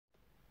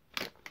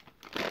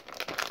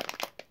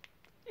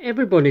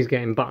Everybody's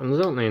getting buttons,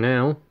 aren't they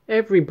now?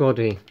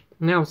 Everybody.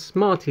 Now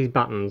Smarties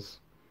buttons.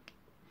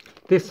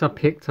 This I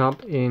picked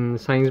up in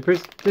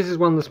Sainsbury's. This is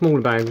one of the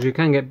smaller bags. You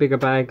can get bigger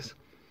bags.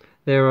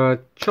 There are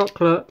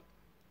chocolate,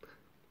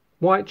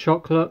 white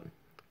chocolate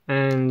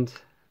and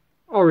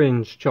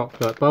orange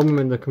chocolate. But I'm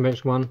in the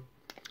conventional one.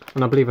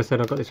 And I believe I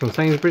said I got this from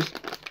Sainsbury's.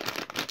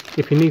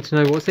 If you need to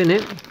know what's in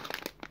it.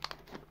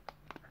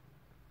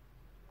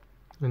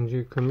 And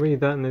you can read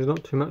that and there's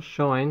not too much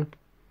shine.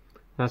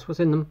 That's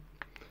what's in them.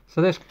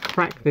 So let's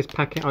crack this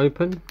packet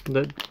open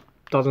that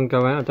doesn't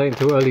go out of date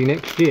until early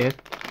next year.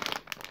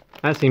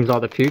 That seems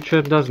like the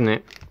future, doesn't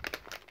it?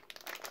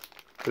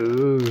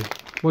 Ooh,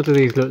 what do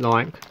these look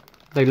like?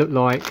 They look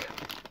like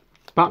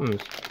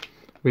buttons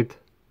with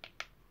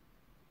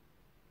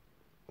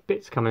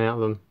bits coming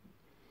out of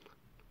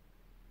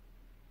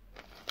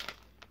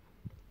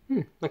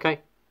them. Okay.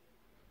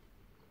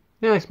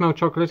 Yeah, they smell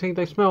chocolatey.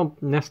 They smell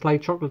Nestle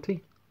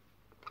chocolatey.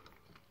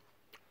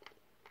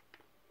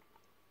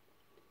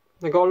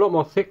 They got a lot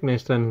more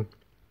thickness than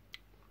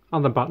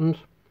other buttons,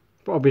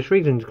 for obvious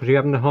reasons, because you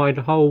haven't to hide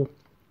a whole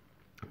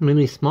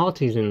mini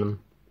Smarties in them.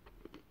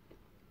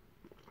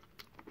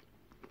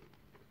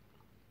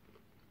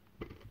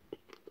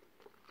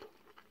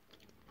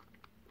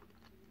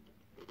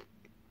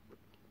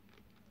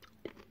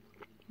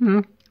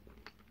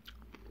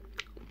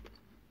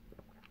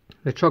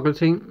 The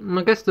chocolatey,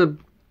 I guess the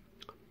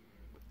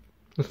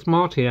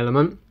Smartie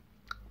element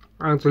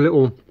adds a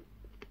little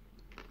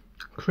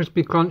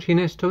crispy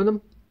crunchiness to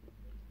them.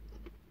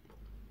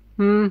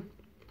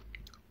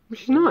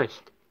 Which is nice.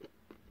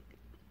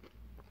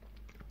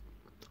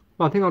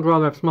 But I think I'd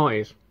rather have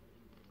Smarties.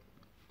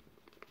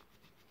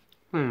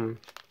 I'm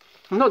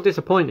not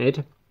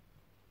disappointed.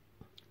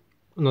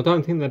 And I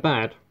don't think they're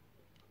bad.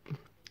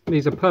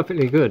 These are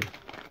perfectly good.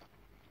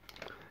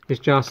 It's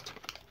just,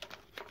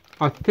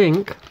 I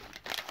think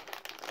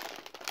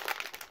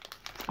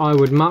I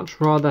would much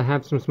rather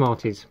have some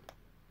Smarties.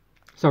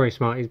 Sorry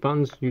Smarties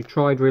buttons, you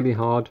tried really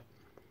hard.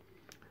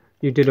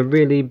 You did a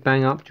really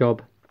bang up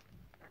job.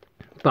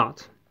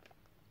 But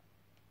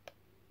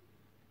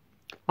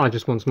I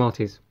just want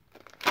Smarties.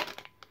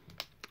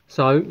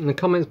 So in the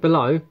comments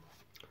below,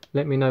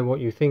 let me know what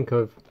you think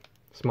of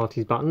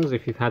Smarties buttons,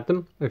 if you've had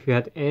them, if you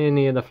had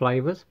any of the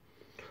flavours,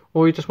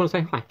 or you just want to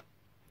say hi.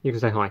 You can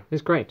say hi.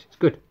 It's great. It's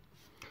good.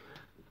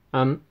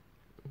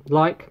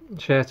 Like,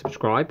 share,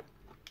 subscribe.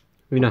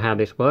 You know how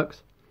this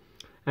works.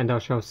 And I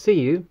shall see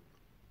you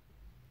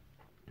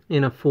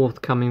in a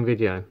forthcoming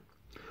video,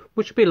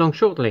 which will be along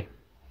shortly.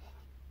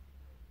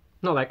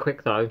 Not that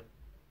quick though.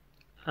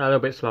 A little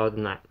bit slower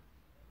than that.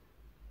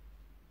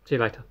 See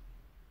you later.